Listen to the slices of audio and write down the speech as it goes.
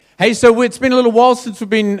Hey, so it's been a little while since we've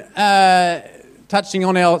been touching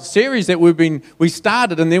on our series that we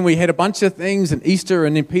started, and then we had a bunch of things, and Easter,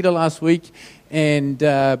 and then Peter last week, and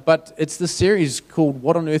but it's the series called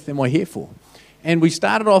 "What on Earth Am I Here For?" And we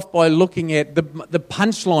started off by looking at the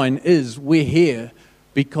punchline is we're here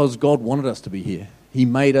because God wanted us to be here. He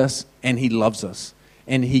made us, and He loves us,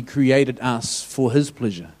 and He created us for His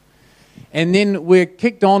pleasure. And then we're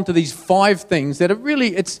kicked on to these 5 things that are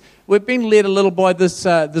really, we've been led a little by this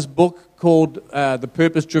book called The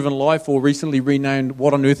Purpose-Driven Life, or recently renamed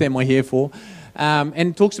What on Earth Am I Here For? And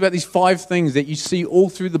it talks about these 5 things that you see all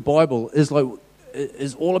through the Bible is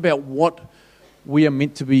all about what we are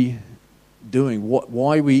meant to be doing,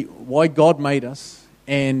 why God made us,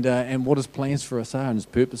 and what His plans for us are and His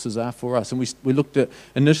purposes are for us. And we looked at,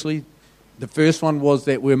 initially, the first one was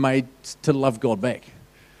that we're made to love God back.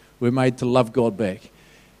 We're made to love God back.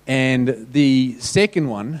 And the second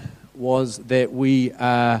one was that we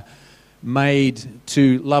are made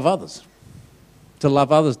to love others. To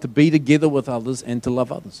love others, to be together with others and to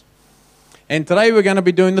love others. And today we're going to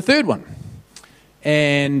be doing the third one.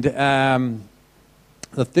 And the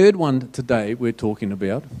third one today we're talking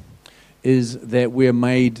about is that we're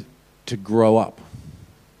made to grow up.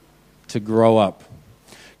 To grow up.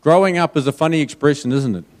 Growing up is a funny expression,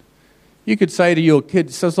 isn't it? You could say to your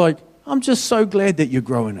kids, so it's like, I'm just so glad that you're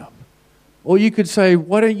growing up. Or you could say,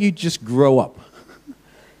 why don't you just grow up?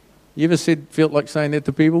 You ever felt like saying that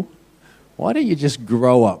to people? Why don't you just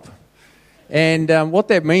grow up? And what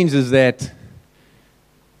that means is that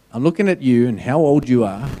I'm looking at you and how old you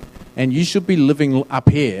are, and you should be living up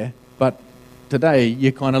here, but today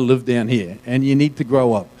you kind of live down here, and you need to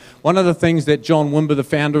grow up. One of the things that John Wimber, the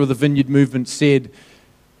founder of the Vineyard Movement, said,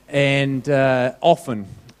 and often,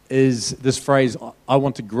 is this phrase, I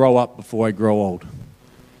want to grow up before I grow old.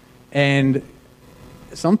 And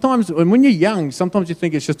sometimes, when you're young, sometimes you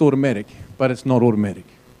think it's just automatic, but it's not automatic.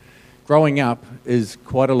 Growing up is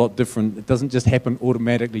quite a lot different. It doesn't just happen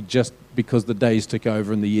automatically just because the days took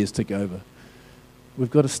over and the years took over.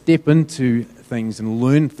 We've got to step into things and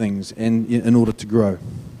learn things in order to grow.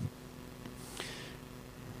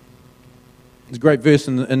 There's a great verse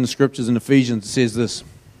in the Scriptures in Ephesians that says this: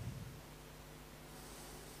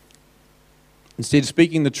 instead,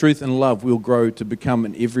 speaking the truth in love, we'll grow to become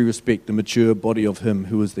in every respect the mature body of Him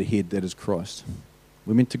who is the head, that is Christ.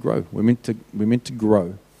 We're meant to grow. We're meant to grow.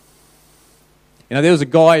 You know, there was a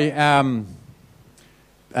guy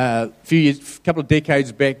a couple of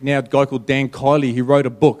decades back now, a guy called Dan Kiley. He wrote a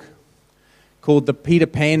book called The Peter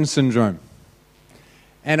Pan Syndrome.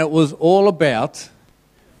 And it was all about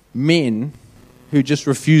men who just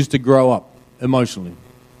refused to grow up emotionally.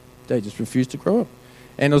 They just refused to grow up.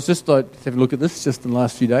 And I was just like, have a look at this just in the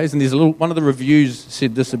last few days. And there's one of the reviews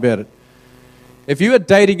said this about it: if you are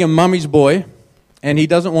dating a mummy's boy and he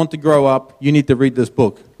doesn't want to grow up, you need to read this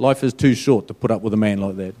book. Life is too short to put up with a man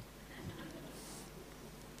like that.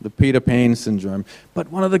 The Peter Pan Syndrome.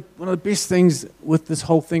 But one of the best things with this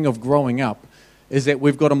whole thing of growing up is that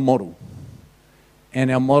we've got a model.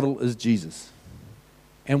 And our model is Jesus.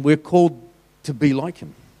 And we're called to be like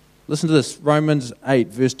Him. Listen to this, Romans 8,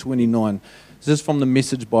 verse 29. This is from the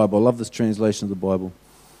Message Bible. I love this translation of the Bible.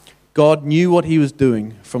 God knew what He was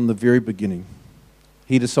doing from the very beginning.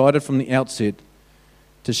 He decided from the outset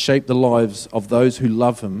to shape the lives of those who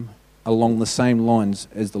love Him along the same lines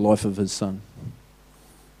as the life of His Son.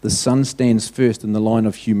 The Son stands first in the line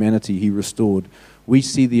of humanity He restored. We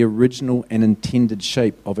see the original and intended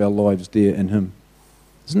shape of our lives there in Him.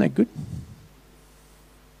 Isn't that good?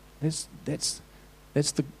 That's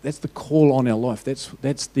the call on our life.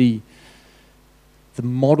 That's the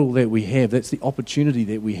model that we have. That's the opportunity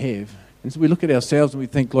that we have. And so we look at ourselves and we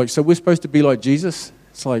think, like, so we're supposed to be like Jesus?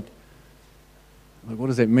 It's like what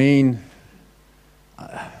does that mean?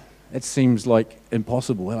 It seems like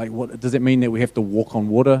impossible. Like, what does it mean that we have to walk on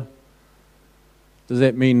water? Does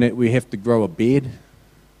that mean that we have to grow a beard?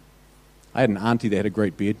 I had an auntie that had a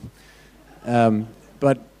great beard.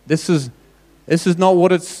 But this is not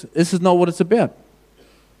what it's about.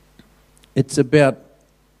 It's about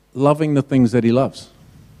loving the things that He loves.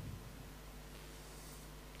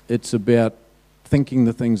 It's about thinking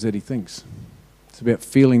the things that He thinks. It's about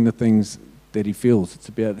feeling the things that He feels. It's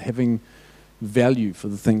about having value for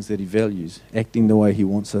the things that He values, acting the way He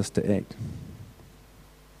wants us to act.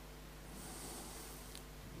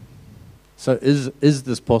 So is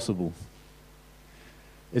this possible?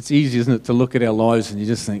 It's easy, isn't it, to look at our lives and you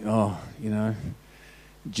just think, oh, you know,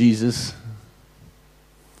 Jesus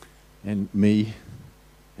and me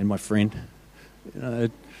and my friend. You know,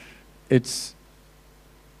 it's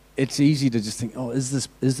easy to just think, oh, is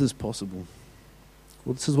this possible?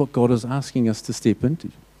 Well, this is what God is asking us to step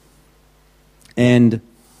into. And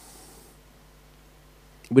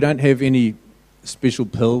we don't have any special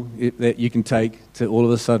pill that you can take to all of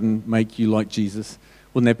a sudden make you like Jesus.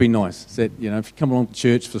 Wouldn't that be nice? Is that, if you come along to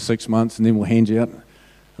church for 6 months and then we'll hand you out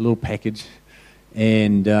a little package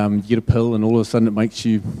and you get a pill and all of a sudden it makes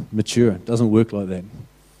you mature. It doesn't work like that.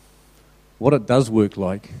 What it does work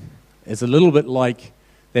like is a little bit like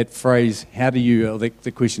that phrase,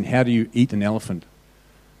 the question, how do you eat an elephant?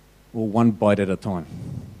 Well, one bite at a time.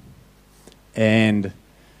 And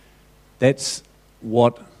that's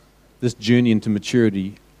what this journey into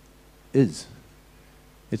maturity is.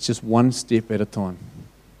 It's just one step at a time.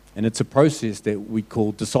 And it's a process that we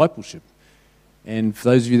call discipleship. And for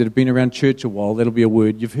those of you that have been around church a while, that'll be a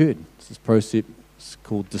word you've heard. It's this process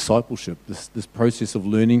called discipleship, this process of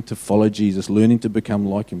learning to follow Jesus, learning to become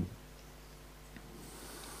like him.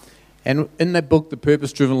 And in that book, The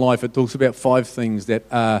Purpose-Driven Life, it talks about 5 things that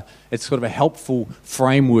it's sort of a helpful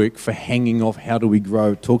framework for hanging off how do we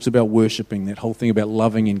grow. It talks about worshiping, that whole thing about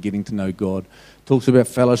loving and getting to know God. It talks about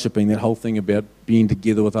fellowshipping, that whole thing about being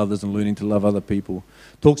together with others and learning to love other people.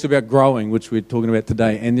 It talks about growing, which we're talking about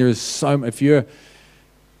today. And there is so much.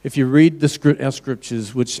 If you read our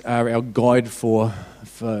scriptures, which are our guide for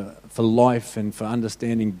life and for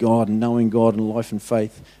understanding God and knowing God and life and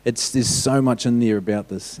faith, there's so much in there about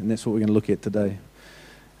this, and that's what we're going to look at today.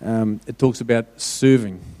 It talks about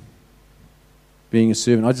serving, being a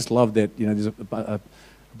servant. I just love that. There's a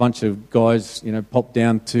bunch of guys, popped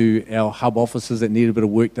down to our hub offices that needed a bit of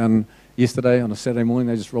work done yesterday on a Saturday morning.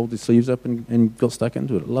 They just rolled their sleeves up and got stuck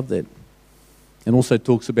into it. I love that. And also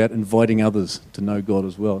talks about inviting others to know God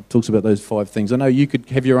as well. It talks about those 5 things. I know you could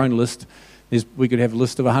have your own list. We could have a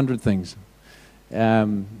list of 100 things.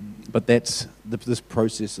 But that's this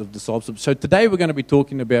process of discipleship. So today we're going to be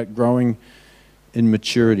talking about growing in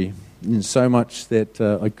maturity. And so much that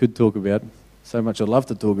I could talk about, so much I'd love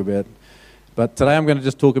to talk about. But today I'm going to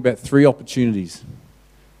just talk about 3 opportunities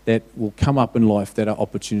that will come up in life that are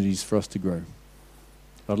opportunities for us to grow.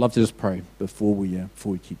 I'd love to just pray before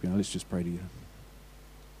we keep going. Let's just pray together.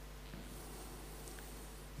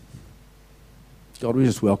 God, we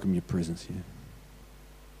just welcome your presence here.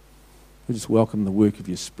 We just welcome the work of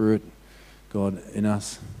your Spirit, God, in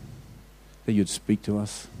us, that you'd speak to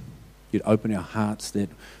us. You'd open our hearts, that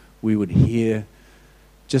we would hear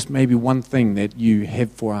just maybe one thing that you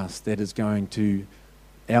have for us that is going to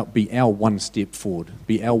be our one step forward,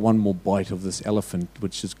 be our one more bite of this elephant,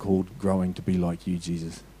 which is called growing to be like you,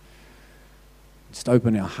 Jesus. Just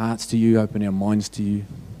open our hearts to you, open our minds to you.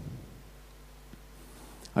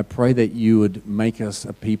 I pray that you would make us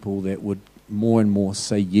a people that would more and more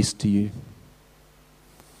say yes to you.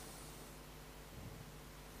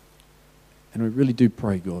 And we really do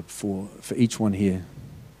pray, God, for each one here,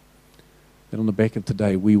 that on the back of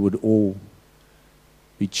today we would all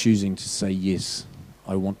be choosing to say, yes,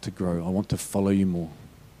 I want to grow, I want to follow you more.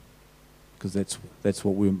 Because that's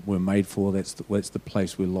what we're made for, that's the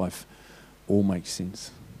place where life all makes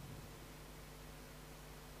sense.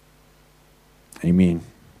 Amen.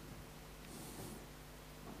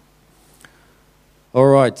 All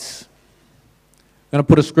right. I'm going to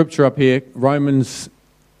put a scripture up here, Romans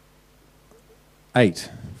 8,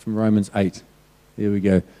 from Romans 8. There we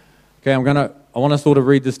go. Okay, I want us all to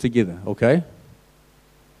read this together, okay?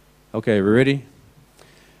 Okay, we ready?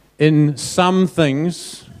 In some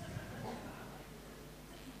things...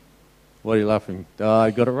 What are you laughing?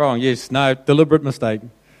 I got it wrong. Yes, no, deliberate mistake.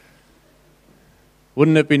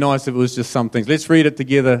 Wouldn't it be nice if it was just some things? Let's read it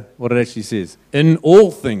together, what it actually says. In all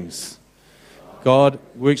things, God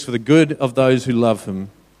works for the good of those who love him,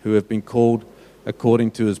 who have been called according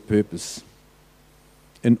to his purpose.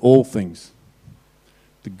 In all things,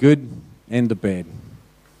 the good and the bad,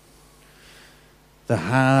 the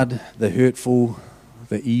hard, the hurtful,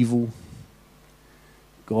 the evil,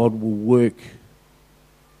 God will work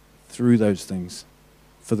through those things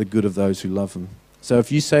for the good of those who love him. So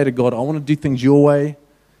if you say to God, I want to do things your way,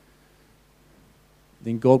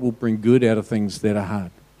 then God will bring good out of things that are hard.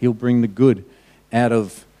 He'll bring the good out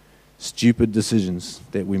of stupid decisions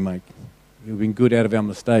that we make. He'll bring good out of our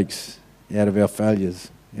mistakes, out of our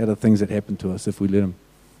failures, out of things that happen to us if we let him.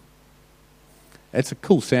 It's a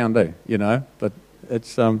cool sound, but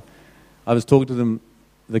it's. I was talking to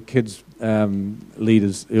the kids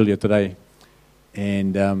leaders earlier today,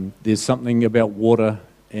 and there's something about water,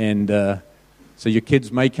 and so your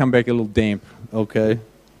kids may come back a little damp, okay?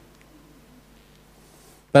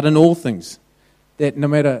 But in all things, that no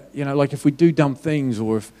matter, like if we do dumb things,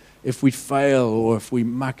 or if we fail, or if we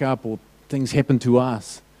muck up, or things happen to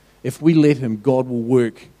us, if we let him, God will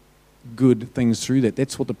work good things through that.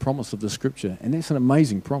 That's what the promise of the scripture, and that's an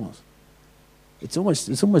amazing promise. It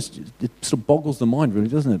sort of boggles the mind, really,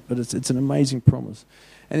 doesn't it? But it's an amazing promise.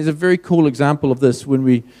 And there's a very cool example of this when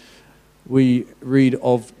we read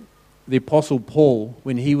of the Apostle Paul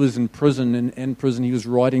when he was in prison. In prison, he was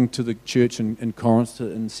writing to the church in Corinth,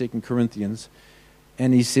 in 2 Corinthians,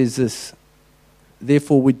 and he says this,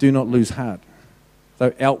 "Therefore we do not lose heart.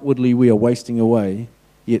 Though outwardly we are wasting away,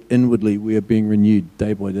 yet inwardly we are being renewed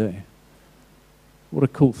day by day." What a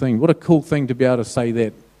cool thing. What a cool thing to be able to say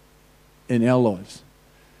that in our lives.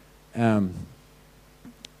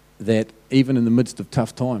 That even in the midst of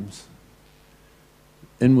tough times,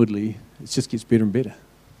 inwardly, it just gets better and better.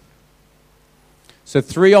 So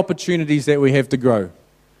 3 opportunities that we have to grow.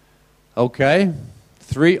 Okay?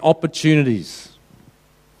 3 opportunities.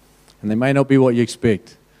 And they may not be what you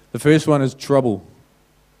expect. The first one is trouble.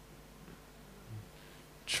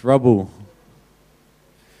 Trouble.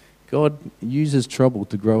 God uses trouble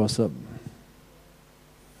to grow us up.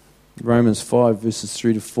 Romans 5, verses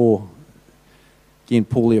 3 to 4. Again,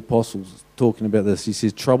 Paul the Apostle is talking about this. He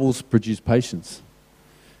says, troubles produce patience,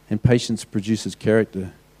 and patience produces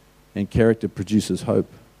character, and character produces hope.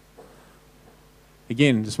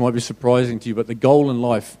 Again, this might be surprising to you, but the goal in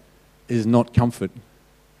life is not comfort.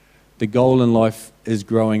 The goal in life is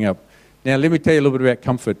growing up. Now, let me tell you a little bit about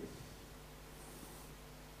comfort.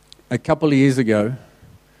 A couple of years ago,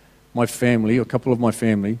 a couple of my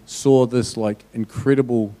family, saw this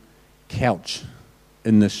incredible couch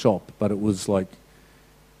in the shop, but it was like,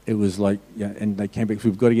 yeah, and they came back,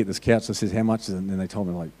 we've got to get this couch. I says, how much is it? And then they told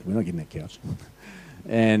me, we're not getting that couch.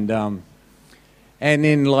 And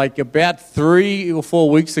then about 3 or 4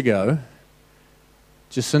 weeks ago,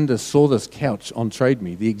 Jacinda saw this couch on Trade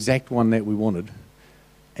Me, the exact one that we wanted.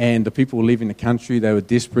 And the people were leaving the country. They were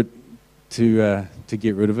desperate to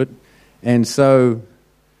get rid of it. And so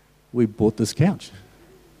we bought this couch.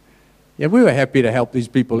 Yeah, we were happy to help these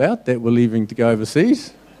people out that were leaving to go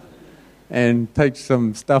overseas and take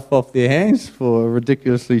some stuff off their hands for a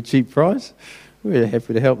ridiculously cheap price. We were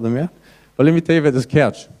happy to help them out. But let me tell you about this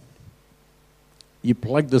couch. You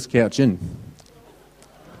plug this couch in,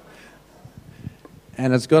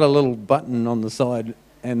 and it's got a little button on the side,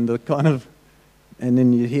 and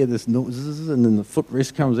then you hear this noise, and then the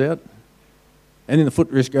footrest comes out, and then the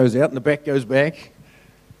footrest goes out, and the back goes back.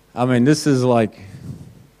 I mean, this is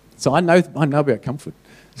so I know about comfort.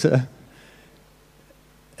 So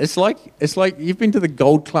it's like you've been to the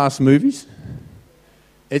Gold Class movies.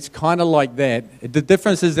 It's kind of like that. The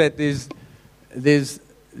difference is that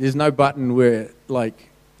there's no button where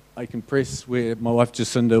I can press where my wife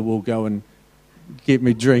Jacinda will go and get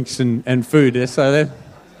me drinks and food. So that.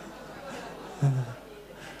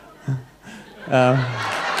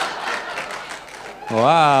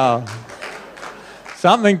 Wow.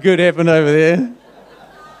 Something good happened over there.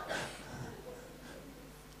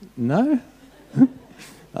 No?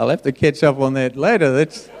 I'll have to catch up on that later.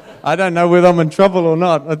 I don't know whether I'm in trouble or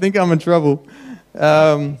not. I think I'm in trouble.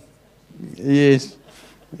 Yes.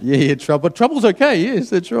 Yeah, trouble. Trouble's okay. Yes,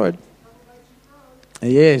 that's right.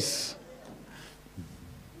 Yes.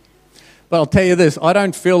 But I'll tell you this. I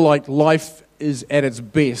don't feel like life is at its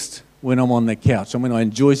best when I'm on the couch. I mean, I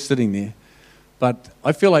enjoy sitting there. But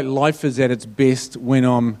I feel like life is at its best when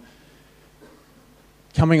I'm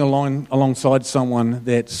coming alongside someone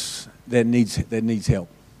that needs help.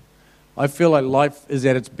 I feel like life is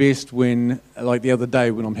at its best when, like the other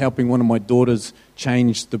day, when I'm helping one of my daughters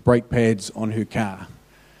change the brake pads on her car.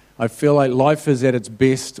 I feel like life is at its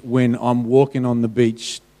best when I'm walking on the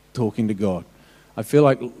beach talking to God. I feel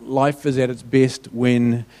like life is at its best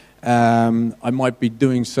when I might be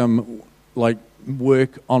doing some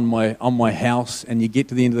work on my house, and you get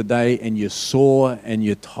to the end of the day and you're sore and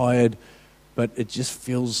you're tired, but it just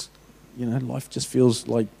feels, life just feels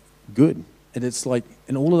good. And it's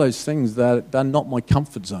and all of those things, they're not my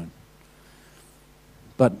comfort zone.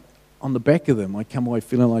 But on the back of them, I come away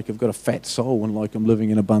feeling like I've got a fat soul and like I'm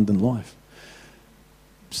living an abundant life.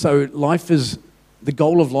 So the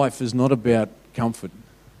goal of life is not about comfort.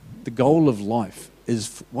 The goal of life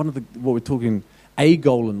is a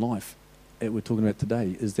goal in life that we're talking about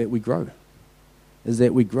today is that we grow.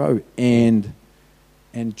 And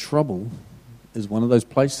trouble is one of those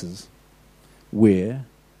places where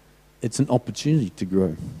it's an opportunity to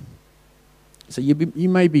grow. So you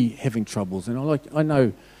may be having troubles, and I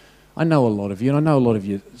know a lot of you, and I know a lot of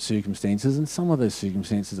your circumstances, and some of those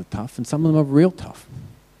circumstances are tough, and some of them are real tough.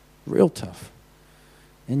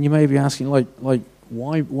 And you may be asking,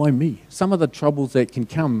 why me? Some of the troubles that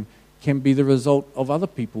can be the result of other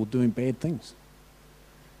people doing bad things.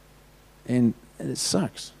 And it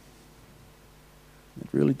sucks. It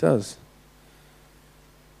really does.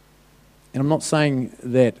 And I'm not saying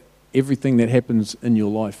that everything that happens in your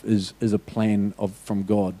life is a plan from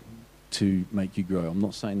God to make you grow. I'm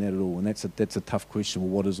not saying that at all, and that's a tough question. Well,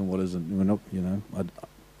 what is and what isn't? We're not,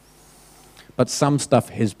 but some stuff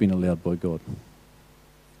has been allowed by God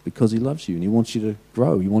because He loves you and He wants you to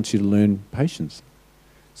grow. He wants you to learn patience.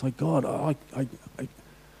 It's like, God, I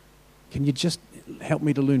can you just help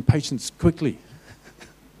me to learn patience quickly?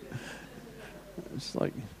 It's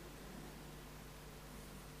like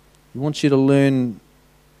He wants you to learn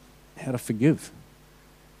how to forgive.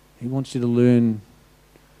 He wants you to learn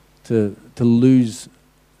to lose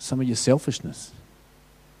some of your selfishness.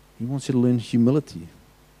 He wants you to learn humility.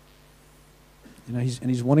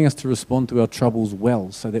 He's wanting us to respond to our troubles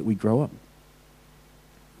well so that we grow up.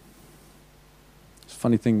 It's a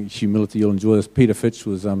funny thing, humility, you'll enjoy this. Peter Fitch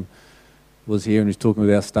was here and he was talking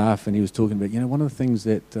with our staff, and he was talking about, one of the things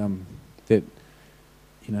that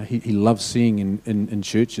he loves seeing in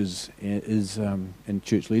churches is in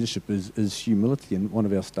church leadership is humility. And one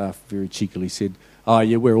of our staff very cheekily said, "Oh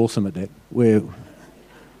yeah, we're awesome at that. We're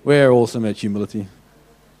awesome at humility.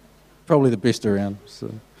 Probably the best around."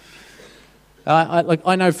 So,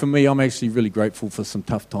 I know for me, I'm actually really grateful for some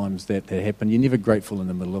tough times that happen. You're never grateful in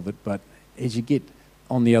the middle of it, but as you get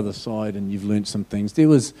on the other side and you've learned some things.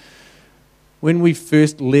 When we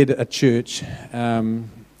first led a church,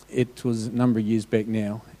 it was a number of years back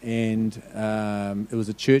now, and it was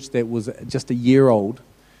a church that was just a year old,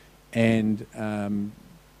 and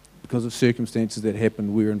because of circumstances that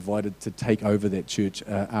happened, we were invited to take over that church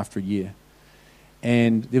after a year.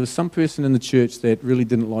 And there was some person in the church that really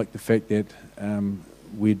didn't like the fact that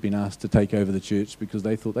we'd been asked to take over the church because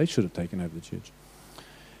they thought they should have taken over the church.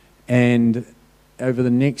 And over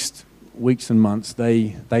the next weeks and months,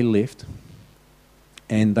 they left,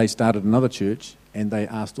 and they started another church, and they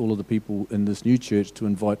asked all of the people in this new church to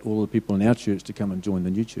invite all of the people in our church to come and join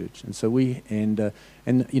the new church. And so a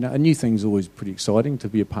new thing's always pretty exciting to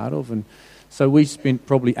be a part of. And so we spent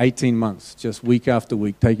probably 18 months, just week after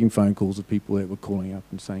week, taking phone calls of people that were calling up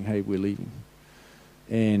and saying, "Hey, we're leaving."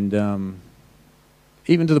 And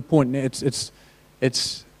even to the point now, it's,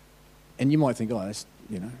 and you might think, "Oh, it's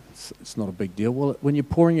not a big deal." Well, when you're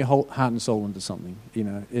pouring your whole heart and soul into something,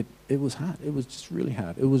 it was hard. It was just really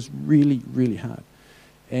hard. It was really, really hard.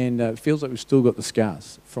 And it feels like we've still got the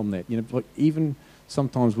scars from that. Like even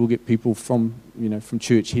sometimes we'll get people from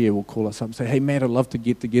church here will call us up and say, "Hey, Matt, I'd love to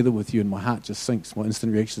get together with you," and my heart just sinks. My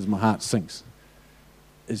instant reaction is my heart sinks.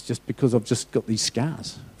 It's just because I've just got these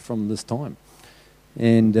scars from this time.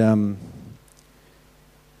 And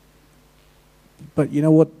but you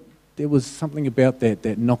know what? There was something about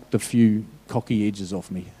that knocked a few cocky edges off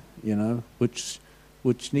me, which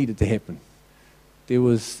needed to happen. There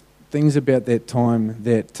was things about that time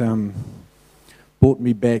that brought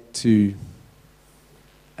me back to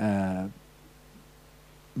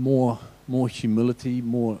more humility,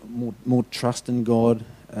 more trust in God,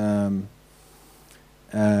 and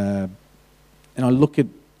I look at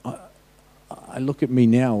me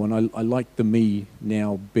now, and I like the me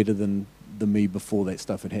now better than the me before that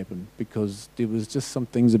stuff had happened, because there was just some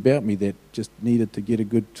things about me that just needed to get a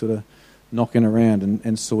good sort of knocking around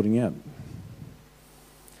and sorting out.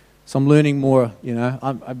 So I'm learning more,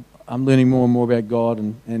 I'm learning more and more about God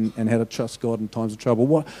and how to trust God in times of trouble.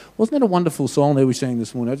 Wasn't that a wonderful song that we sang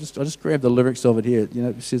this morning? I just grabbed the lyrics of it here.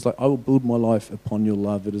 It says, like, "I will build my life upon your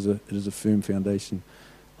love. It is a firm foundation.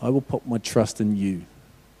 I will put my trust in you.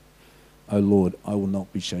 O Lord, I will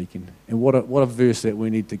not be shaken." And what a verse that we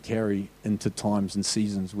need to carry into times and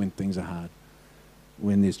seasons when things are hard,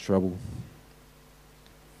 when there's trouble.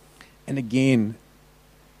 And again,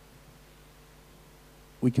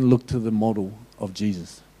 we can look to the model of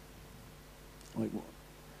Jesus.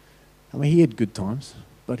 He had good times,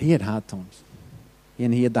 but he had hard times.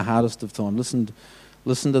 And he had the hardest of times.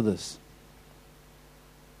 Listen to this.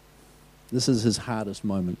 This is his hardest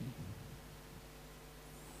moment.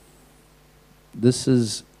 This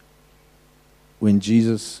is when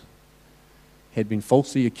Jesus had been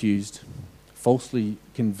falsely accused, falsely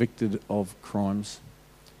convicted of crimes,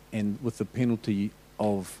 and with the penalty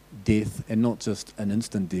of death, and not just an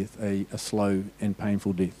instant death, a slow and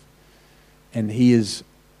painful death. And he has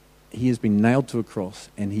been nailed to a cross,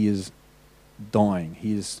 and he is dying.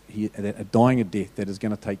 He is dying a death that is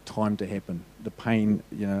going to take time to happen. The pain,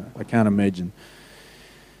 I can't imagine.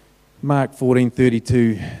 Mark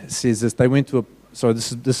 14:32 says this. They went to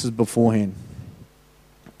this is beforehand.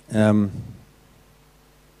 So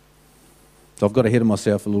I've got ahead of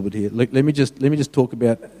myself a little bit here. Let me just talk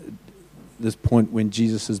about this point when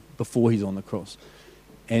Jesus is before he's on the cross,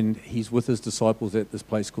 and he's with his disciples at this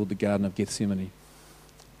place called the Garden of Gethsemane,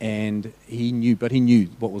 and he knew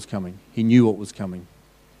what was coming. He knew what was coming,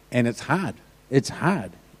 And it's hard. It's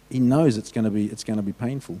hard. He knows it's going to be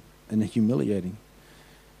painful and humiliating.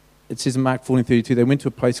 It says in Mark 14:32, they went to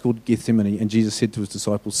a place called Gethsemane, and Jesus said to his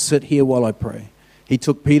disciples, "Sit here while I pray." He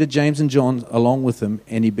took Peter, James, and John along with him,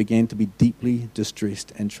 and he began to be deeply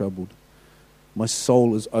distressed and troubled. My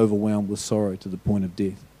soul is overwhelmed with sorrow to the point of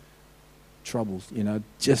death. Troubles,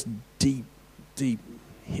 just deep, deep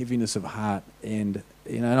heaviness of heart. And,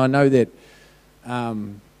 and I know that,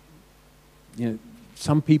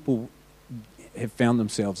 some people have found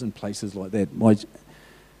themselves in places like that.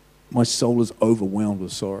 My soul is overwhelmed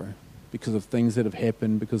with sorrow because of things that have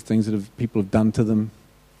happened, because things that people have done to them,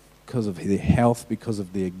 because of their health, because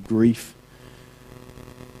of their grief.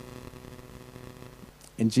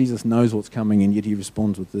 And Jesus knows what's coming, and yet he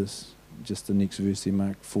responds with this. Just the next verse there,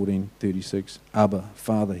 Mark 14:36. Abba,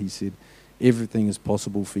 Father, he said, everything is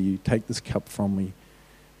possible for you. Take this cup from me.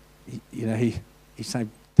 He's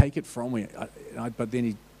saying, take it from me. But then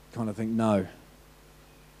he kind of think, no,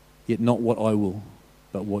 yet not what I will,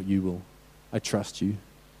 but what you will. I trust you.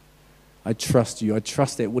 I trust you. I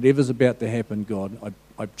trust that whatever's about to happen, God,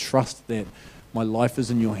 I trust that my life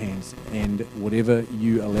is in your hands, and whatever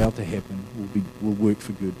you allow to happen will work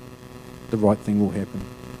for good. The right thing will happen.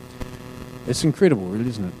 It's incredible, really,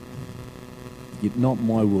 isn't it? Yet not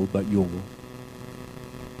my will, but your will.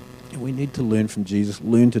 And we need to learn from Jesus,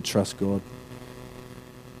 learn to trust God.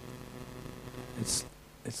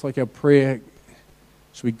 It's like our prayer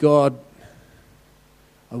should be, God,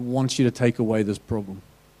 I want you to take away this problem.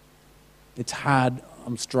 It's hard.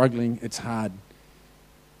 I'm struggling. It's hard.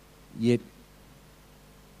 Yet,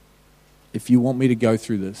 if you want me to go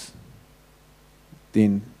through this,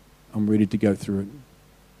 then I'm ready to go through it.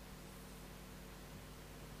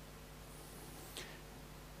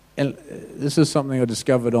 And this is something I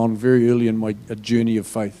discovered on very early in my journey of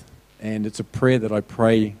faith. And it's a prayer that I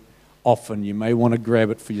pray often. You may want to grab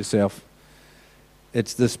it for yourself.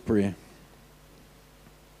 It's this prayer.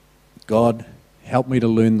 God, help me to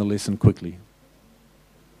learn the lesson quickly.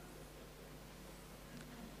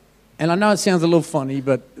 And I know it sounds a little funny,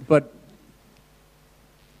 but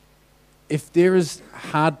if there is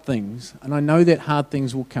hard things, and I know that hard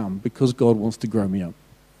things will come because God wants to grow me up.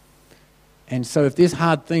 And so if there's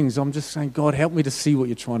hard things, I'm just saying, God, help me to see what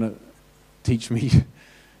you're trying to teach me.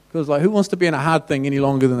 Because who wants to be in a hard thing any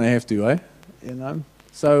longer than they have to, eh?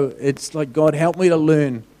 So it's like, God, help me to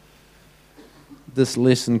learn this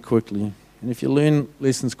lesson quickly. And if you learn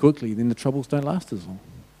lessons quickly, then the troubles don't last as long.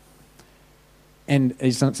 And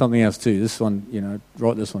it's something else too. This one,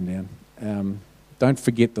 write this one down. Don't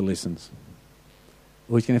forget the lessons.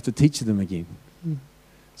 Or you're going to have to teach them again.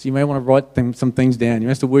 So you may want to write some things down. You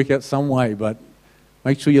have to work out some way, but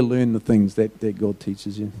make sure you learn the things that God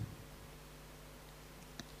teaches you.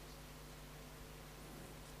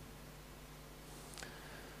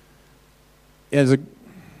 I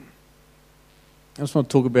just want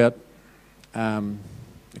to talk about a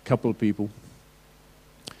couple of people.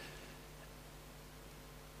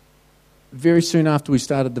 Very soon after we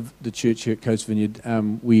started the church here at Coast Vineyard,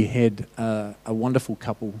 we had a wonderful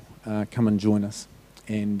couple come and join us.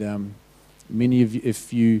 And many of you,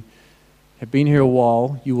 if you have been here a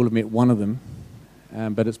while, you will have met one of them.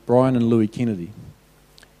 But it's Brian and Louis Kennedy.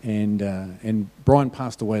 And Brian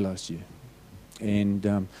passed away last year.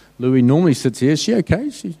 And Louis normally sits here. Is she okay?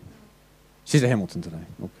 She's at Hamilton today.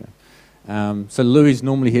 Okay. So Louis is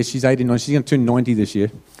normally here. She's 89. She's going to turn 90 this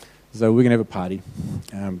year. So we're going to have a party.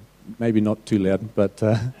 Maybe not too loud, but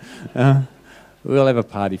we'll have a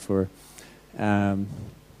party for her.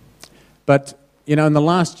 But, in the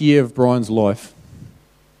last year of Brian's life,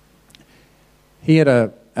 he had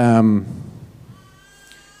a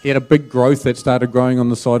big growth that started growing on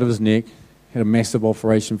the side of his neck. Had a massive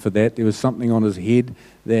operation for that. There was something on his head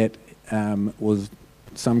that was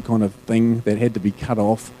some kind of thing that had to be cut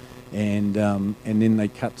off, and then they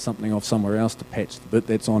cut something off somewhere else to patch the bit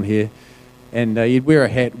that's on here. And he'd wear a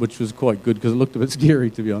hat, which was quite good because it looked a bit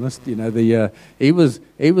scary, to be honest. He was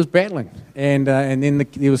battling, and then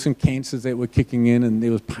there was some cancers that were kicking in, and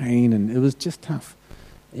there was pain, and it was just tough.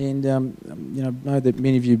 And I know that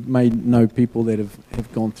many of you may know people that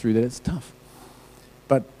have gone through that. It's tough,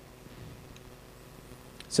 but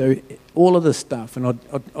so all of this stuff, and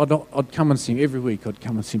I'd come and see him every week. I'd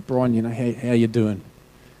come and see Brian. How you doing?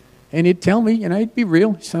 And he'd tell me, he'd be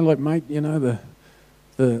real. He'd say, like, mate,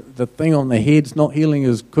 the thing on the head's not healing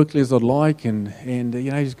as quickly as I'd like, and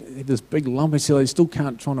he's got this big lump. He said he still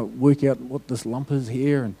can't try to work out what this lump is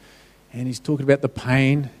here, and he's talking about the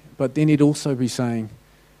pain. But then he'd also be saying,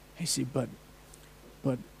 he said, but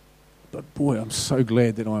boy, I'm so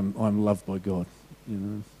glad that I'm loved by God,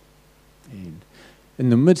 And in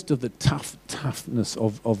the midst of the toughness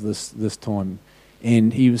of this time.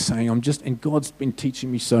 And he was saying, and God's been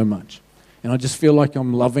teaching me so much. And I just feel like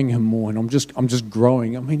I'm loving him more, and I'm just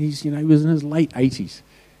growing. I mean, he was in his late 80s.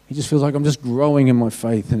 He just feels like I'm just growing in my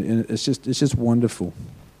faith, and it's just wonderful.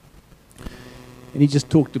 And he just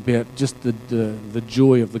talked about just the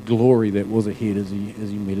joy of the glory that was ahead as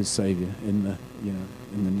he met his Savior in the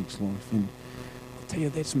next life. And I'll tell you,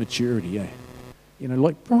 that's maturity, eh?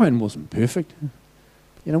 Like Brian wasn't perfect.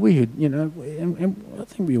 We heard, and I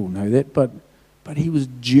think we all know that, but he was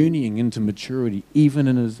journeying into maturity even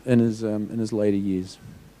in his later years.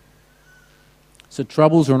 So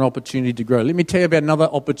troubles are an opportunity to grow. Let me tell you about another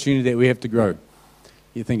opportunity that we have to grow.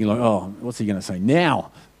 You're thinking like, oh, what's he going to say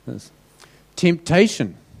now?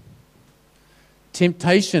 Temptation.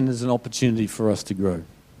 Temptation is an opportunity for us to grow.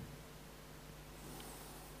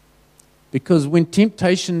 Because when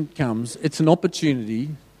temptation comes, it's an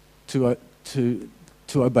opportunity to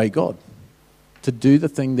obey God, to do the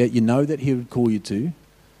thing that you know that he would call you to,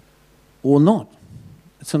 or not.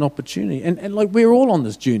 It's an opportunity. And like, we're all on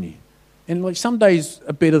this journey. And like, some days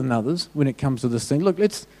are better than others when it comes to this thing. Look,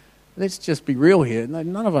 let's just be real here.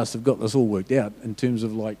 None of us have got this all worked out in terms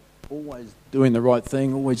of like always doing the right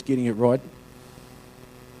thing, always getting it right.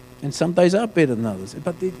 And some days are better than others.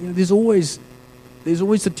 But there's always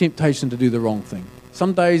the temptation to do the wrong thing.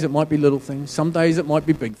 Some days it might be little things. Some days it might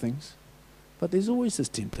be big things. But there's always this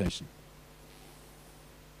temptation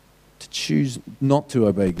to choose not to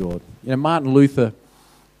obey God. Martin Luther,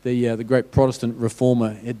 the great Protestant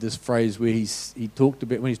reformer, had this phrase where he talked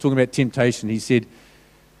about, when he's talking about temptation, he said,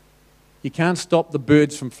 you can't stop the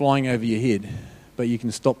birds from flying over your head, but you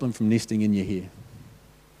can stop them from nesting in your hair.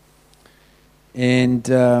 And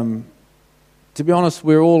to be honest,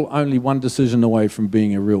 we're all only one decision away from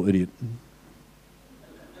being a real idiot.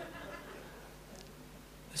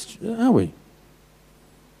 Are we?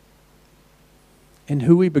 And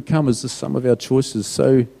who we become is the sum of our choices.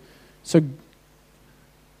 So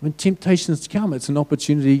when temptations come, it's an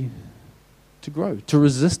opportunity to grow, to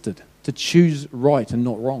resist it, to choose right and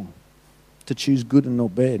not wrong, to choose good and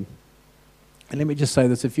not bad. And let me just say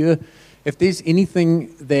this, if there's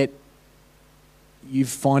anything that you're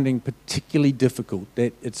finding particularly difficult,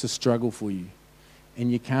 that it's a struggle for you, and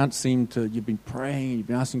you can't seem to, you've been praying, you've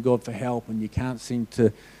been asking God for help, and you can't seem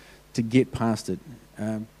to get past it,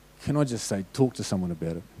 can I just say, talk to someone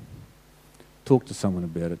about it. Talk to someone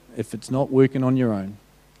about it. If it's not working on your own,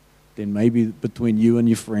 then maybe between you and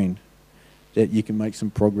your friend that you can make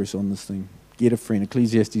some progress on this thing. Get a friend.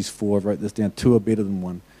 Ecclesiastes 4, I wrote this down, 2 are better than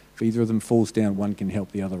 1. If either of them falls down, one can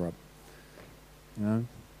help the other up.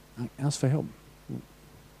 Ask for help.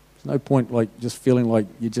 There's no point like just feeling like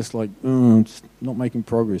you're just like, just not making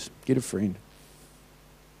progress. Get a friend.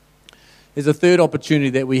 There's a third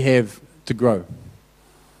opportunity that we have to grow.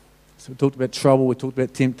 So we talked about trouble, we talked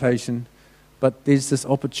about temptation, but there's this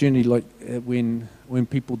opportunity like when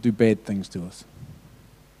people do bad things to us.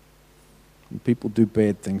 When people do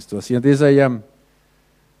bad things to us.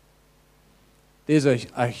 There's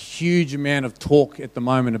a huge amount of talk at the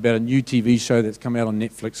moment about a new TV show that's come out on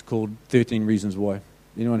Netflix called 13 Reasons Why.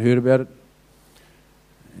 Anyone heard about it?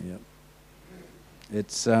 Yeah.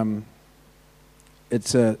 It's about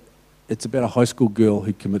a high school girl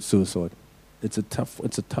who commits suicide. It's a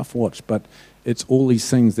tough watch, but it's all these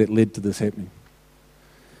things that led to this happening.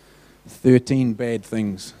 13 bad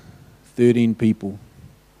things, 13 people,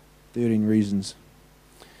 13 reasons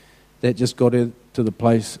that just got her to the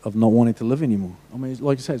place of not wanting to live anymore. I mean,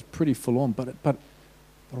 like I say, it's pretty full on, but I'm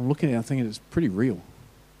looking at it and thinking it's pretty real.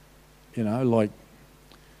 Who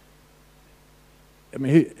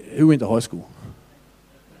went to high school?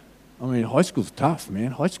 I mean, high school's tough,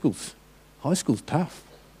 man. High school's tough.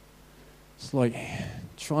 It's like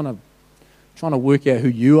trying to work out who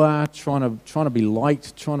you are, trying to be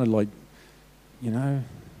liked, trying to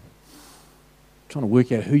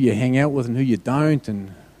work out who you hang out with and who you don't,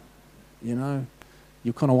 and you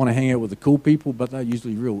kind of want to hang out with the cool people, but they're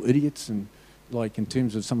usually real idiots, and like in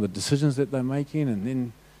terms of some of the decisions that they're making, and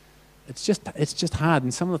then it's just hard.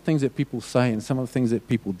 And some of the things that people say and some of the things that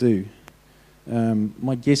people do.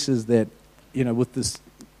 My guess is that with this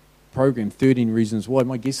program, 13 Reasons Why,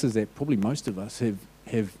 my guess is that probably most of us have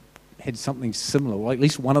had something similar, or at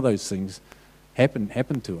least one of those things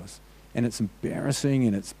happen to us. And it's embarrassing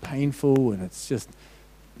and it's painful and it's just,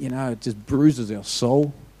 it just bruises our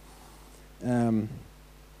soul. In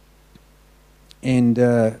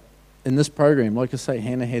this program, like I say,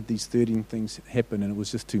 Hannah had these 13 things happen and it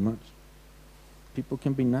was just too much. People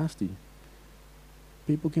can be nasty.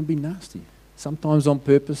 Sometimes on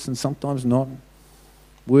purpose and sometimes not.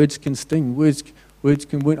 Words can sting. Words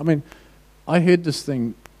can wound. I mean, I heard this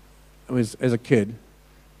thing as a kid,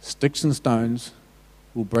 sticks and stones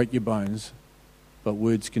will break your bones, but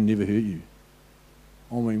words can never hurt you.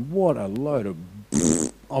 I mean, what a load of...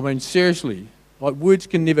 I mean, seriously, like words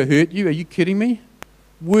can never hurt you. Are you kidding me?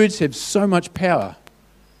 Words have so much power.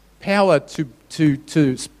 Power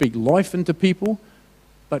to speak life into people,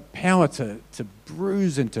 but power to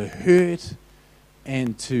bruise and to hurt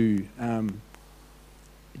and to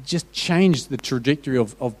just change the trajectory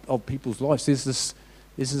of people's lives. There's this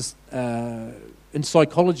in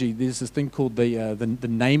psychology, there's this thing called the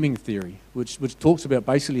naming theory, which talks about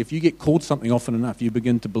basically if you get called something often enough, you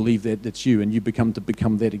begin to believe that it's you, and you become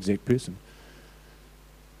that exact person.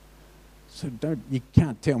 So you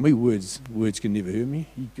can't tell me words can never hurt me.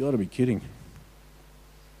 You've got to be kidding.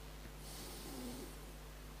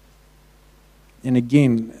 And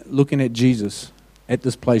again, looking at Jesus at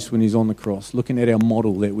this place when he's on the cross, looking at our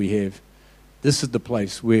model that we have, this is the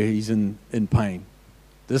place where he's in pain.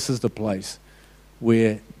 This is the place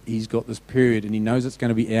where he's got this period and he knows it's going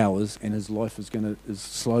to be hours and his life is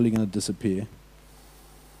slowly going to disappear.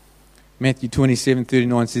 Matthew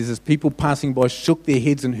 27:39 says this, people passing by shook their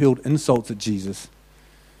heads and hurled insults at Jesus.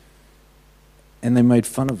 And they made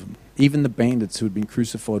fun of him. Even the bandits who had been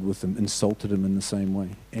crucified with him insulted him in the same way.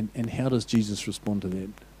 And how does Jesus respond to that?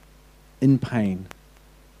 In pain,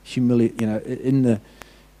 humiliate, in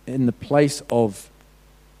the place of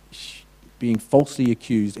being falsely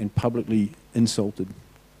accused and publicly insulted,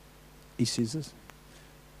 he says this,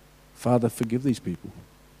 Father, forgive these people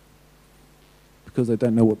because they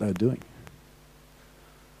don't know what they're doing.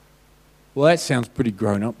 Well, that sounds pretty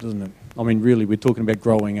grown up, doesn't it? I mean, really, we're talking about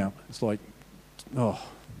growing up. It's like,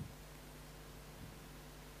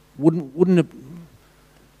 wouldn't it,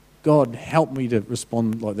 God, help me to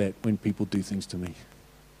respond like that when people do things to me?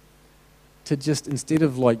 To just, instead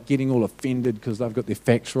of like getting all offended because they've got their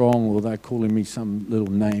facts wrong or they're calling me some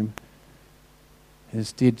little name,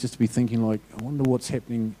 instead just to be thinking like, I wonder what's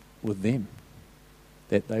happening with them,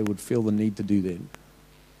 that they would feel the need to do that.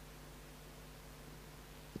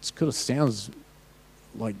 It kind of sounds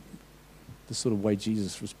like the sort of way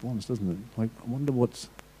Jesus responds, doesn't it? Like, I wonder what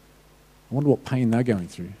pain they're going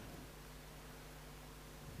through.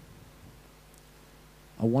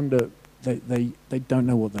 I wonder, they don't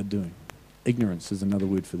know what they're doing. Ignorance is another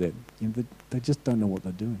word for that. They just don't know what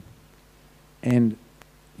they're doing. And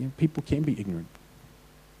people can be ignorant.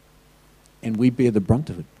 And we bear the brunt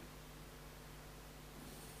of it.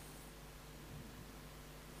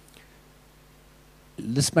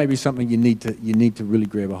 This may be something you need to really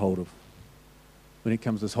grab a hold of when it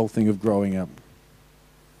comes to this whole thing of growing up.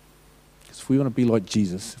 Because if we want to be like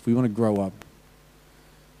Jesus, if we want to grow up,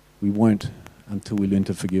 we won't until we learn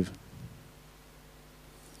to forgive.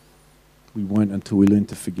 We won't until we learn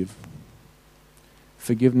to forgive.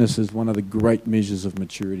 Forgiveness is one of the great measures of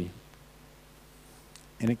maturity.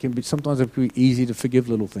 And sometimes it can be easy to forgive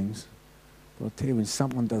little things. But I'll tell you, when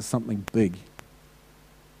someone does something big,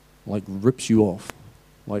 like rips you off,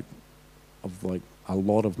 like a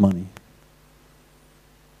lot of money,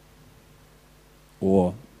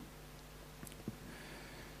 or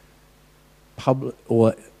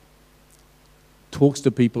talks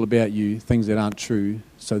to people about you things that aren't true,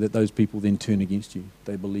 so that those people then turn against you.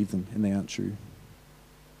 They believe them and they aren't true.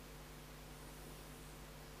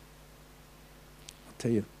 I'll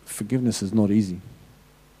tell you, forgiveness is not easy.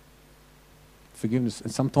 Forgiveness,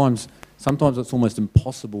 and sometimes it's almost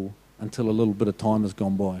impossible until a little bit of time has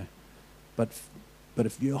gone by. But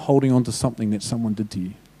if you're holding on to something that someone did to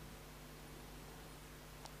you,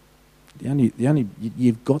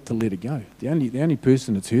 you've got to let it go. The only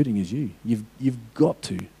person that's hurting is you. You've got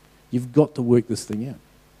to work this thing out.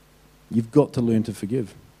 You've got to learn to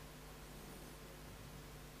forgive.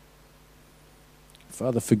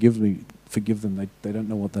 Father, forgive them. They don't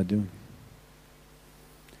know what they're doing.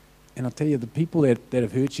 And I'll tell you, the people that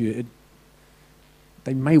have hurt you,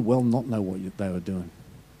 they may well not know what they were doing.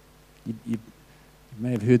 You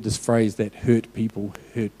may have heard this phrase that hurt people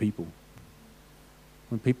hurt people.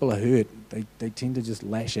 When people are hurt, they tend to just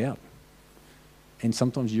lash out. And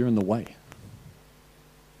sometimes you're in the way.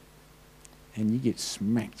 And you get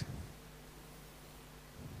smacked.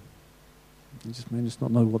 You just may just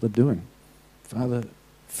not know what they're doing. Father,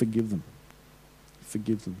 forgive them.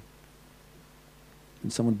 Forgive them.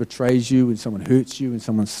 When someone betrays you, when someone hurts you, when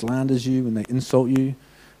someone slanders you, when they insult you,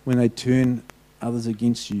 when they turn others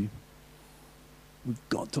against you, we've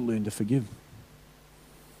got to learn to forgive.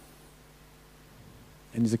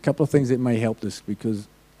 And there's a couple of things that may help this, because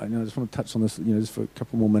I just want to touch on this, just for a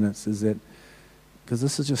couple more minutes, is that because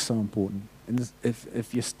this is just so important. And this,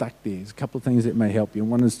 if you're stuck there, there's a couple of things that may help you. And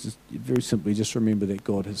one is just very simply just remember that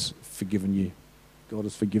God has forgiven you. God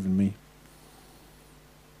has forgiven me.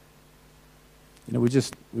 You know, we've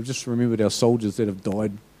just remembered our soldiers that have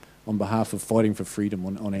died on behalf of fighting for freedom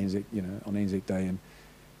on Anzac, on Anzac Day,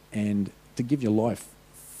 and to give your life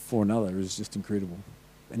for another is just incredible.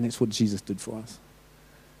 And that's what Jesus did for us,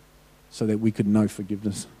 so that we could know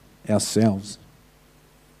forgiveness ourselves.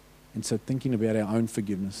 And so thinking about our own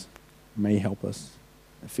forgiveness may help us.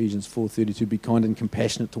 Ephesians 4:32, be kind and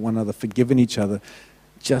compassionate to one another, forgiving each other,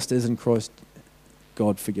 just as in Christ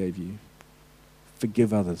God forgave you.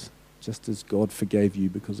 Forgive others, just as God forgave you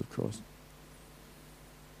because of Christ.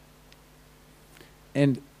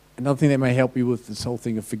 And another thing that may help you with this whole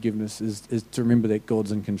thing of forgiveness is to remember that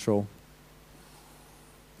God's in control.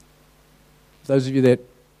 Those of you that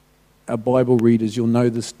are Bible readers, you'll know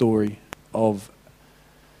the story of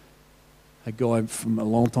a guy from a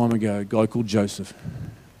long time ago, a guy called Joseph.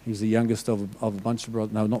 He's the youngest of a bunch of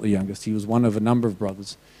brothers. No, not the youngest. He was one of a number of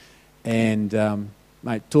brothers. And,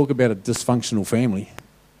 mate, talk about a dysfunctional family.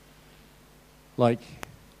 Like,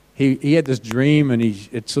 he had this dream, and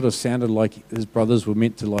it sort of sounded like his brothers were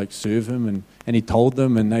meant to, like, serve him, and he told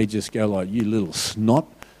them, and they just go like, you little snot,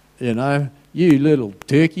 you little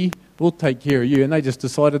turkey, we'll take care of you. And they just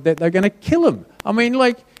decided that they're going to kill him. I mean,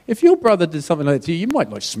 like, if your brother did something like that to you, you might,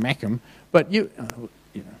 like, smack him, but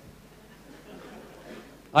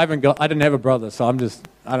I didn't have a brother, so I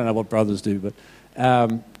don't know what brothers do,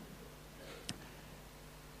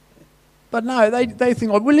 but no, they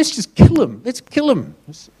think, like, well, let's just kill him. Let's kill him.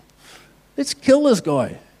 Let's kill this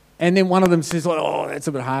guy. And then one of them says, like, oh, that's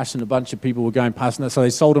a bit harsh, and a bunch of people were going past, and so they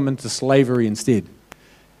sold him into slavery instead.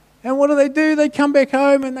 And what do? They come back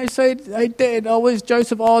home and they say, hey, Dad, where's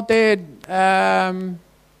Joseph? Oh, Dad,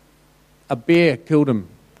 a bear killed him,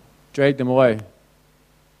 dragged him away.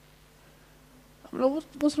 I mean,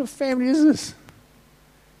 what sort of family is this?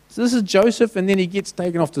 So this is Joseph, and then he gets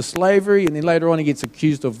taken off to slavery, and then later on he gets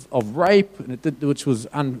accused of rape, which was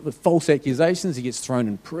false accusations. He gets thrown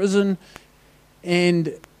in prison,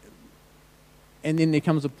 and then there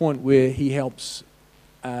comes a point where he helps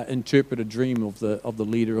interpret a dream of the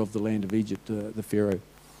leader of the land of Egypt, the Pharaoh,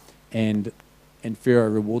 and Pharaoh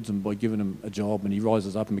rewards him by giving him a job, and he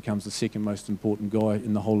rises up and becomes the second most important guy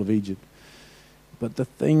in the whole of Egypt. But the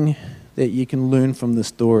thing that you can learn from this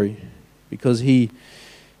story, because he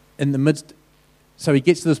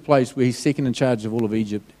gets to this place where he's second in charge of all of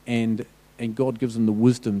Egypt, and God gives him the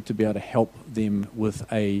wisdom to be able to help them with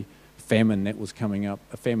a famine that was coming up,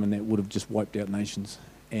 a famine that would have just wiped out nations.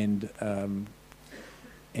 And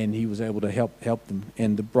he was able to help them.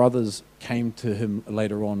 And the brothers came to him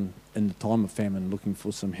later on in the time of famine looking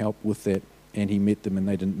for some help with that, and he met them and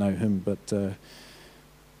they didn't know him. But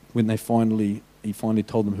when he finally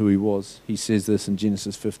told them who he was, he says this in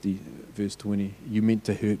Genesis 50, verse 20, you meant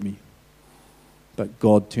to hurt me, but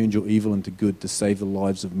God turned your evil into good to save the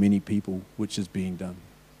lives of many people, which is being done.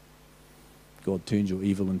 God turned your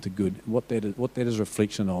evil into good. What that is a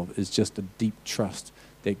reflection of is just a deep trust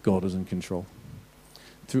that God is in control.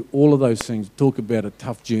 Through all of those things, talk about a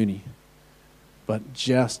tough journey, but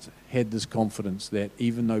just had this confidence that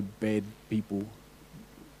even though bad people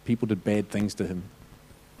did bad things to him,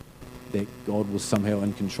 that God was somehow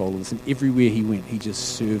in control of this. And everywhere he went, he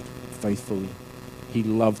just served faithfully. He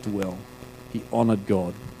loved well. He honored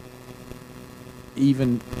God.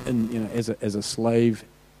 Even as a slave,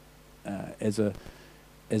 as a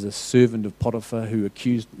servant of Potiphar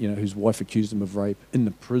whose wife accused him of rape, in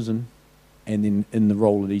the prison, and then in the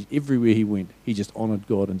role that everywhere he went, he just honored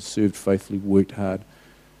God and served faithfully, worked hard,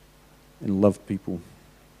 and loved people.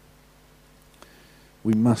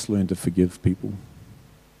 We must learn to forgive people.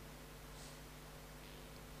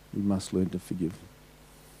 We must learn to forgive.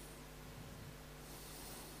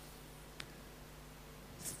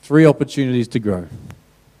 3 opportunities to grow.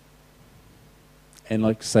 And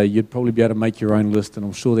like I say, you'd probably be able to make your own list, and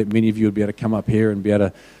I'm sure that many of you would be able to come up here and be able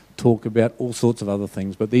to talk about all sorts of other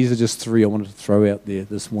things. But these are just 3 I wanted to throw out there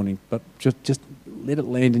this morning. But just let it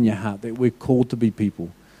land in your heart that we're called to be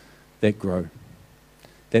people that grow,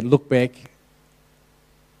 that look back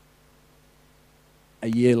a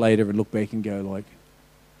year later and look back and go like,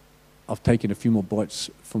 I've taken a few more bites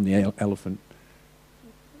from the elephant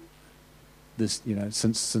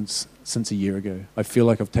since a year ago. I feel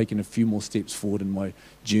like I've taken a few more steps forward in my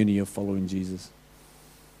journey of following Jesus.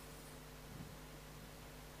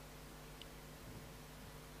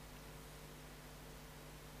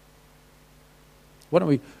 Why don't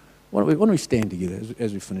we stand together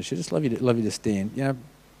as we finish? I just love you to stand.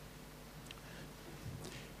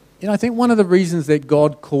 I think one of the reasons that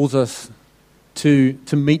God calls us to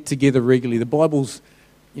meet together regularly. The Bible's,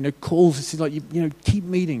 calls, it says like, keep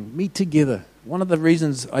meeting, meet together. One of the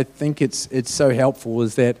reasons I think it's so helpful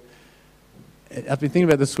is that, I've been thinking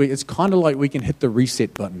about this week, it's kind of like we can hit the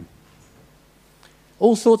reset button.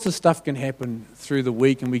 All sorts of stuff can happen through the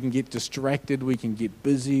week, and we can get distracted, we can get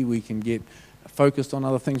busy, we can get focused on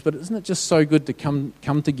other things, but isn't it just so good to come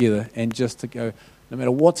together and just to go, no matter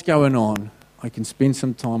what's going on, I can spend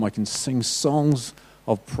some time, I can sing songs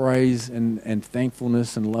of praise and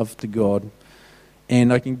thankfulness and love to God,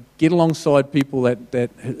 and I can get alongside people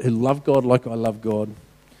who love God like I love God,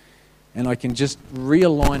 and I can just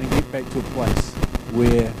realign and get back to a place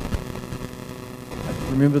where I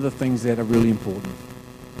remember the things that are really important,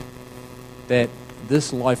 that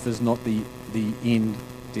this life is not the end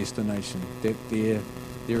destination, that there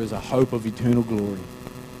is a hope of eternal glory,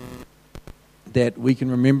 that we can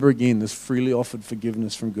remember again this freely offered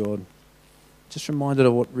forgiveness from God, just reminded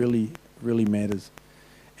of what really, really matters.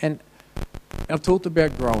 And I've talked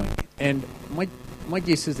about growing, and my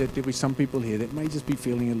guess is that there'll be some people here that may just be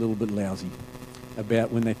feeling a little bit lousy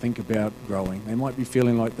about when they think about growing. They might be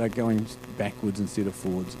feeling like they're going backwards instead of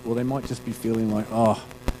forwards, or they might just be feeling like, I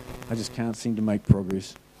just can't seem to make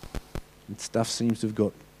progress, and stuff seems to have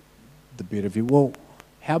got the better of you. Well,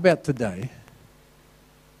 how about today?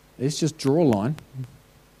 Let's just draw a line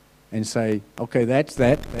and say, okay, that's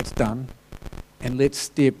done, and let's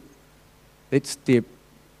step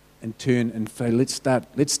and turn and say, let's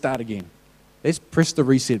start again. Let's press the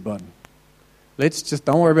reset button. Let's just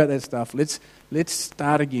don't worry about that stuff. Let's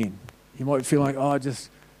start again. You might feel like, it's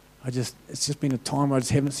just been a time where I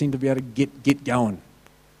just haven't seemed to be able to get going.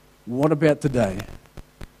 What about today?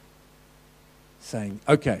 Saying,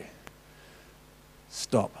 okay,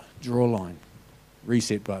 stop, draw a line,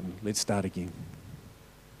 reset button, let's start again.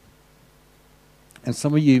 And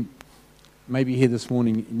some of you may be here this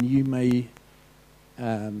morning, and you may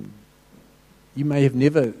have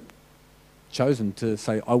never chosen to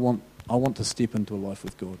say, I want to step into a life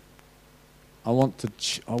with God.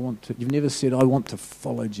 You've never said, I want to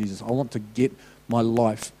follow Jesus. I want to get my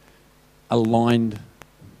life aligned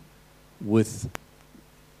with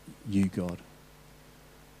you, God.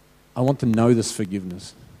 I want to know this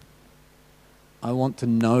forgiveness. I want to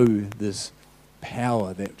know this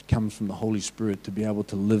power that comes from the Holy Spirit to be able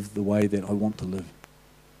to live the way that I want to live.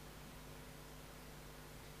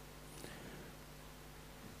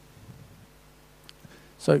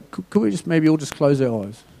 So could we just maybe all just close our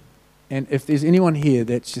eyes? And if there's anyone here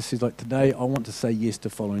that just says, like, today I want to say yes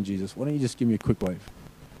to following Jesus, why don't you just give me a quick wave?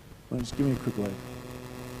 Why don't you just give me a quick wave?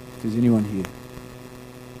 If there's anyone here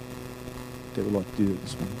that would like to do that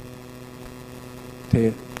this morning.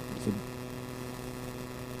 Taya,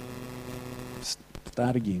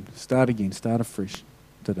 start again, start afresh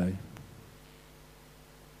today.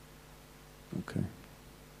 Okay.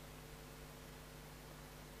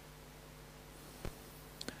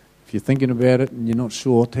 If you're thinking about it and you're not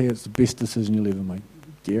sure, Taya, it's the best decision you'll ever make.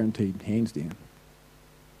 Guaranteed, hands down.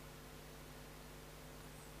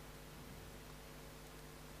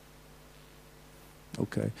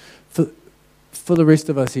 Okay. For the rest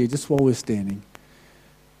of us here, just while we're standing,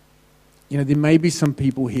 there may be some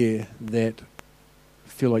people here that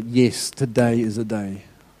feel like, yes, today is a day.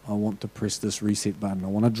 I want to press this reset button. I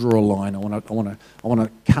want to draw a line. I want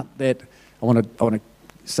to cut that. I want to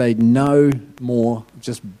say no more,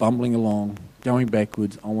 just bumbling along, going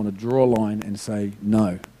backwards. I want to draw a line and say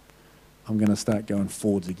no. I'm going to start going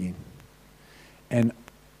forwards again. And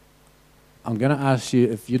I'm going to ask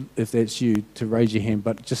you, if that's you, to raise your hand.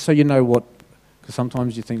 But just so you know what, because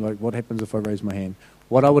sometimes you think, like, what happens if I raise my hand?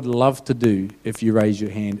 What I would love to do, if you raise your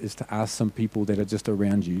hand, is to ask some people that are just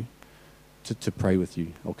around you to pray with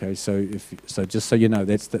you. Okay, so just so you know,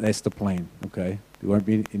 that's the plan. Okay, there won't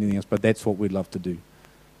be anything else, but that's what we'd love to do.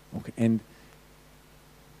 Okay, and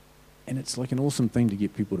it's like an awesome thing to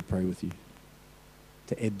get people to pray with you,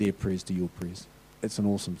 to add their prayers to your prayers. It's an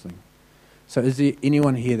awesome thing. So is there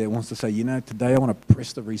anyone here that wants to say, today I want to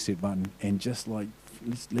press the reset button and just like,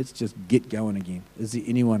 let's just get going again? Is there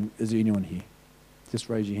anyone here? Just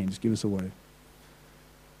raise your hand. Just give us a wave.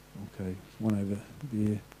 Okay, one over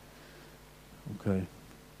there. Okay.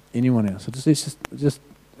 Anyone else? So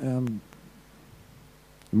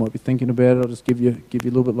you might be thinking about it. I'll just give you a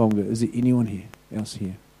little bit longer. Is there anyone else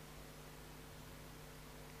here?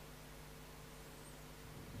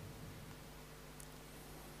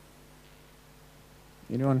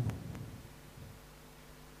 Anyone?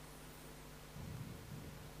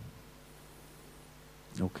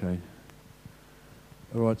 Okay.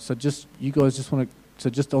 All right. So just you guys just want to. So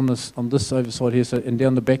just on this overside here, and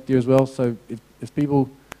down the back there as well. So if people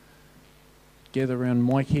gather around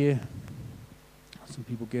Mike here, Some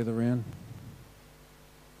people gather around.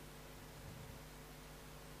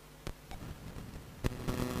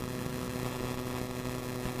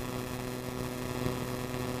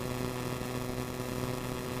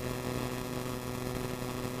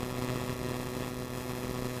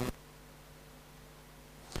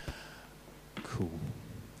 Cool.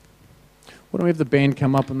 Why don't we have the band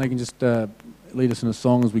come up and they can just lead us in a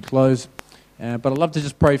song as we close. But I'd love to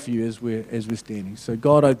just pray for you as we're standing. So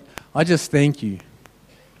God, I just thank you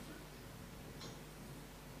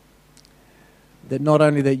that not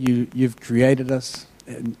only that you've created us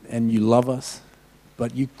and you love us,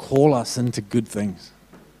 but you call us into good things.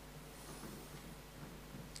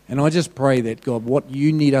 And I just pray that, God, what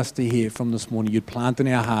you need us to hear from this morning, you'd plant in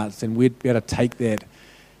our hearts, and we'd be able to take that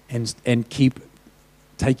and keep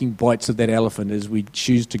taking bites of that elephant as we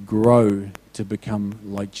choose to grow to become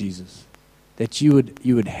like Jesus. That you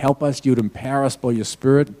would help us, you would empower us by your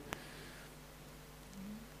Spirit.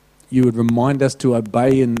 You would remind us to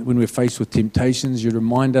obey when we're faced with temptations. You'd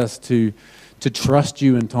remind us to trust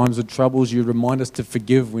you in times of troubles. You'd remind us to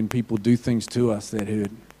forgive when people do things to us that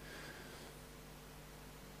hurt.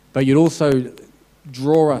 But you'd also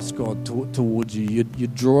draw us, God, towards you.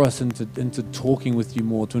 You'd draw us into talking with you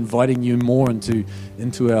more, to inviting you more into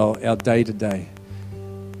our day-to-day.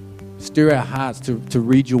 Stir our hearts to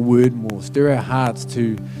read your word more. Stir our hearts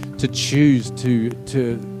to choose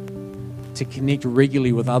to connect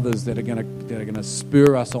regularly with others that are going to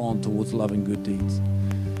spur us on towards loving good deeds.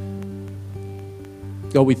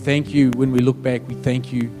 God, we thank you. When we look back, we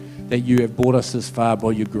thank you that you have brought us this far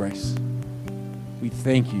by your grace. We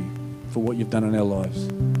thank you for what you've done in our lives.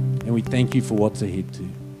 And we thank you for what's ahead too.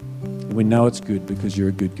 And we know it's good because you're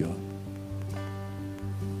a good God.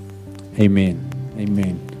 Amen.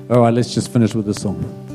 Amen. All right, let's just finish with the song.